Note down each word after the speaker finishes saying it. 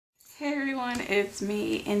everyone, it's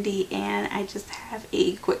me, Indy, and I just have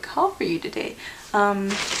a quick haul for you today.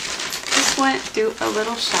 Just went through a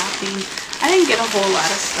little shopping. I didn't get a whole lot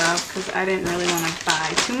of stuff because I didn't really want to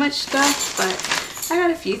buy too much stuff, but I got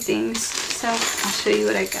a few things, so I'll show you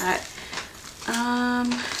what I got.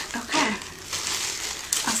 Okay.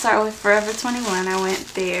 I'll start with Forever 21. I went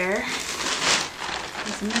there.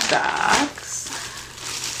 It's in the box.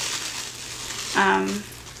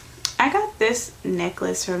 I got this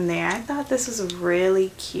necklace from there. I thought this was really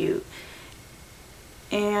cute.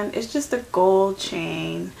 And it's just a gold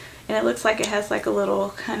chain. And it looks like it has like a little,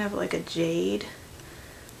 kind of like a jade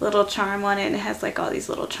little charm on it. And it has like all these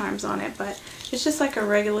little charms on it. But it's just like a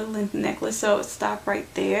regular necklace. So it stopped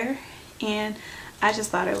right there. And I just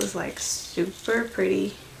thought it was like super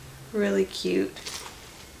pretty. Really cute.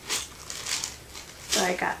 So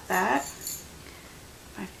I got that.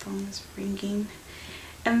 My phone is ringing.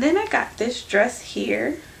 And then I got this dress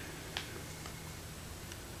here.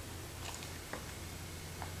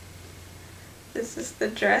 This is the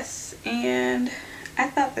dress, and I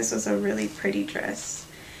thought this was a really pretty dress.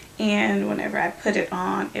 And whenever I put it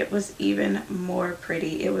on, it was even more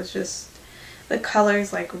pretty. It was just, the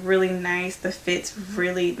color's like really nice, the fit's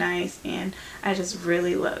really nice, and I just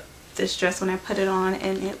really loved this dress when I put it on.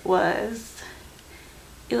 And it was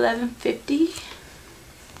 $11.50,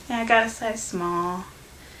 and I got a size small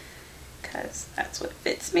because that's what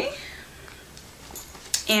fits me.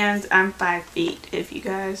 And I'm 5 feet, if you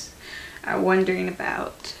guys are wondering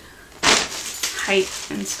about height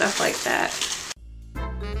and stuff like that.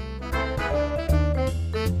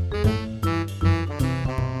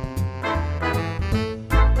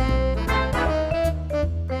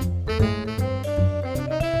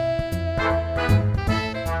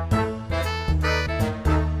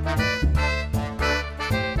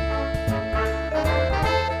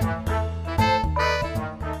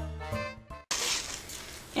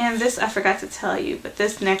 And this, I forgot to tell you, but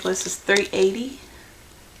this necklace is $380.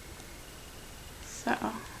 So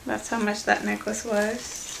that's how much that necklace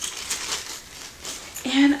was.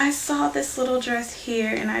 And I saw this little dress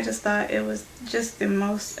here, and I just thought it was just the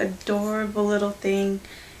most adorable little thing.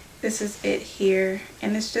 This is it here,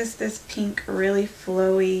 and it's just this pink, really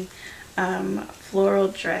flowy floral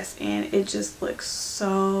dress, and it just looks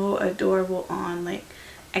so adorable on. Like,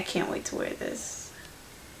 I can't wait to wear this.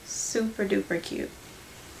 Super duper cute.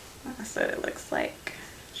 That's what it looks like.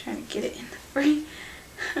 I'm trying to get it in the frame.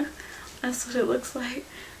 That's what it looks like.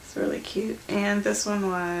 It's really cute. And this one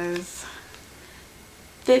was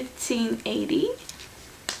 $15.80.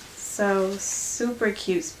 So super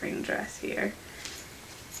cute spring dress here.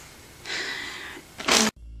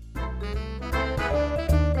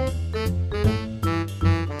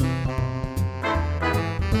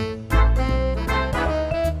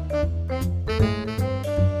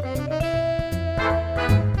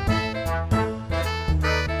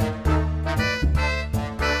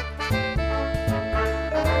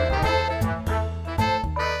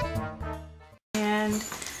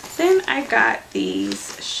 Then I got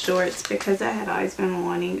these shorts because I had always been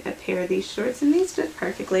wanting a pair of these shorts, and these fit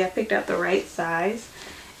perfectly. I picked out the right size,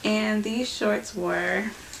 and these shorts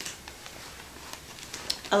were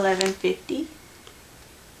 $11.50.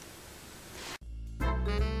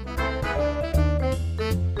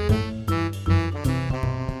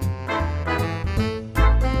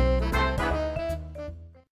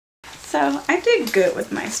 So I did good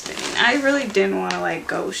with my spending. I really didn't want to like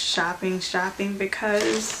go shopping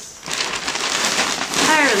because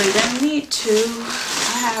I really didn't need to.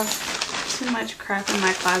 I have too much crap in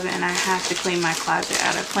my closet, and I have to clean my closet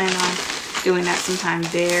out. I plan on doing that sometime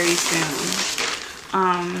very soon.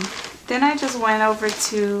 Then I just went over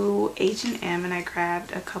to H&M and I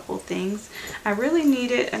grabbed a couple things. I really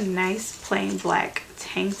needed a nice plain black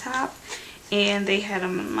tank top. And they had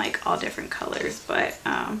them in like all different colors, but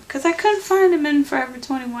because I couldn't find them in Forever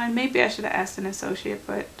 21. Maybe I should have asked an associate,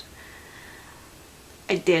 but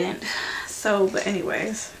I didn't. So, but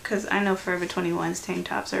anyways, because I know Forever 21's tank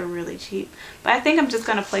tops are really cheap. But I think I'm just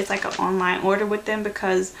going to place like an online order with them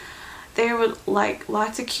because there were like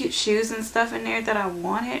lots of cute shoes and stuff in there that I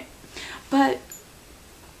wanted. But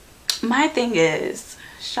my thing is,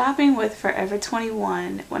 shopping with Forever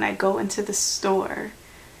 21, when I go into the store,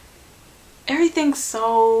 everything's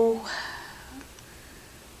so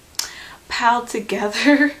piled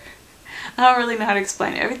together. I don't really know how to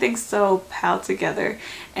explain it. Everything's so piled together,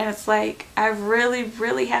 and it's like I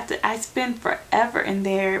really have to, I spend forever in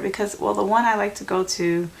there because, well, the one I like to go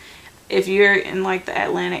to, if you're in like the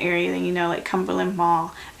Atlanta area, then you know, like Cumberland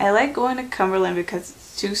Mall. I like going to Cumberland because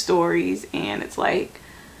it's 2 stories, and it's like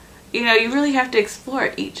you know, you really have to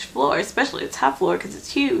explore each floor, especially the top floor because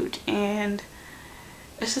it's huge. And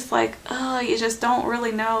it's just like, oh, you just don't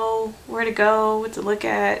really know where to go, what to look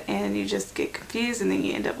at, and you just get confused, and then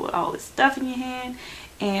you end up with all this stuff in your hand,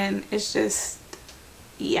 and it's just,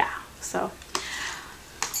 yeah. So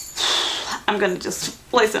I'm gonna just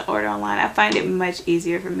place an order online. I find it much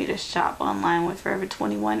easier for me to shop online with Forever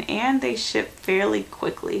 21, and they ship fairly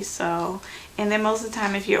quickly. So, and then most of the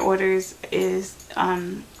time, if your orders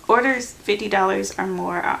 $50 or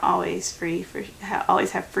more are always free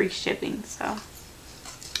always have free shipping. So.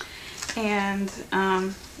 And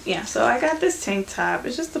yeah, so I got this tank top.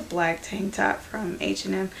 It's just a black tank top from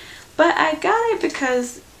H&M, but I got it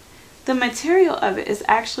because the material of it is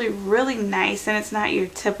actually really nice, and it's not your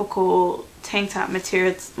typical tank top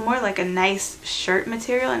material. It's more like a nice shirt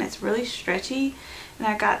material, and it's really stretchy. And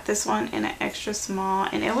I got this one in an extra small,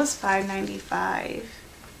 and it was $5.95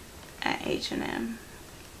 at H&M.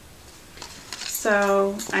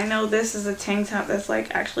 So I know this is a tank top that's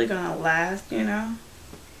like actually gonna last, you know.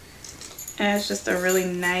 And it's just a really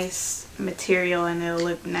nice material, and it'll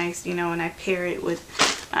look nice, you know, when I pair it with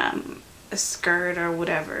a skirt or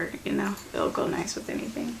whatever, you know, it'll go nice with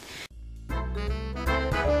anything.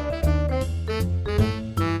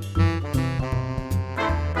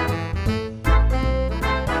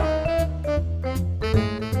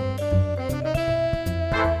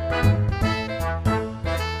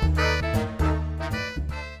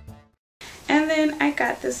 I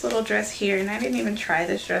got this little dress here, and I didn't even try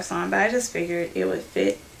this dress on, but I just figured it would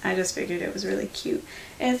fit. I just figured it was really cute.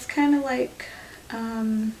 And it's kind of like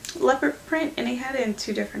leopard print, and they had it in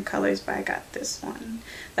 2 different colors, but I got this one.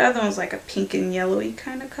 The other one was like a pink and yellowy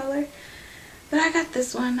kind of color, but I got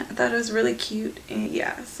this one. I thought it was really cute, and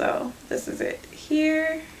yeah, so this is it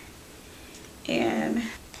here, and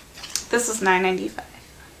this was $9.95.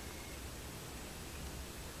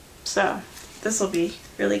 So this will be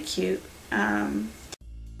really cute. I've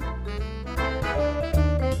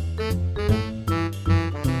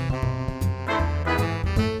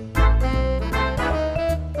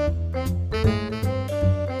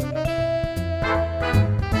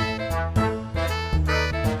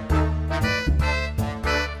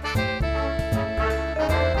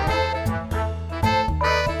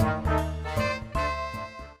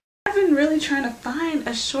been really trying to find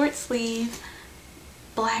a short sleeve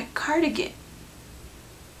black cardigan.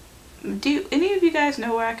 Do any of you guys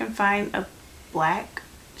know where I can find a black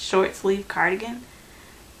short sleeve cardigan?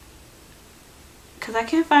 Because I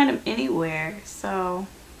can't find them anywhere. So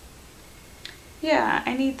yeah,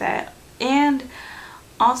 I need that. And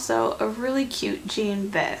also a really cute jean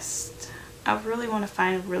vest. I really want to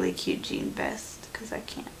find a really cute jean vest because I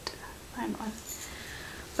can't find one.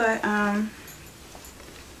 But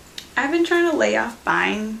I've been trying to lay off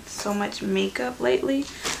buying so much makeup lately.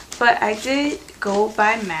 But I did go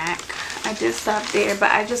by MAC. I did stop there,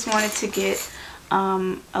 but I just wanted to get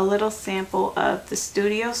a little sample of the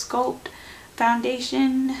Studio Sculpt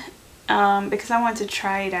foundation because I wanted to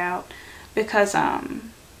try it out. Because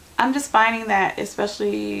I'm just finding that,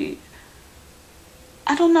 especially,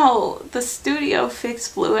 I don't know, the Studio Fix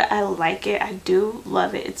Fluid, I like it. I do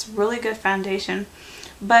love it. It's really good foundation.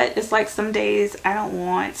 But it's like some days I don't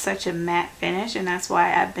want such a matte finish, and that's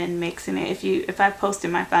why I've been mixing it. If I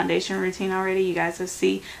posted my foundation routine already, you guys will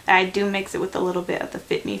see that I do mix it with a little bit of the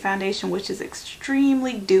Fit Me foundation, which is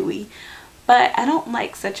extremely dewy. But I don't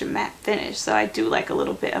like such a matte finish, so I do like a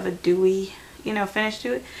little bit of a dewy, you know, finish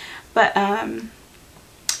to it. But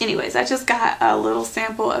anyways, I just got a little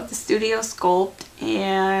sample of the Studio Sculpt,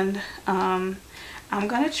 and I'm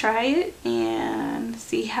gonna try it and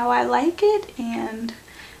see how I like it, and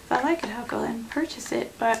if I like it, I'll go ahead and purchase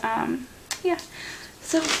it. But yeah,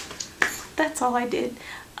 so that's all I did.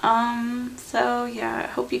 So yeah, I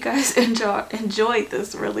hope you guys enjoyed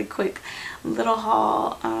this really quick little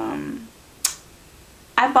haul.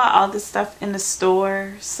 I bought all this stuff in the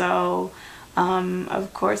store, so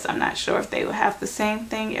of course I'm not sure if they will have the same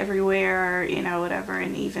thing everywhere, or you know, whatever.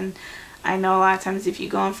 And even I know a lot of times if you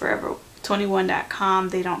go on forever21.com,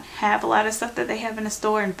 they don't have a lot of stuff that they have in the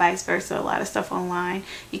store, and vice versa. A lot of stuff online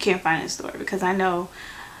you can't find in the store, because I know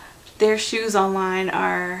their shoes online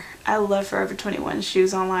are, I love Forever 21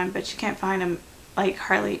 shoes online, but you can't find them like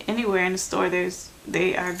hardly anywhere in the store.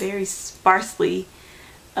 They are very sparsely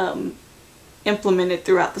implemented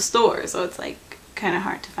throughout the store, so it's like kind of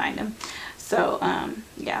hard to find them. So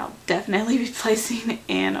yeah, I'll definitely be placing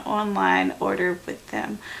an online order with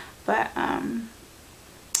them. But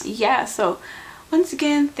yeah, so once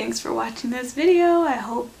again, thanks for watching this video. I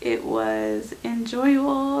hope it was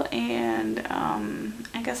enjoyable, and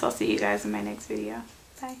I guess I'll see you guys in my next video.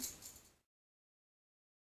 Bye.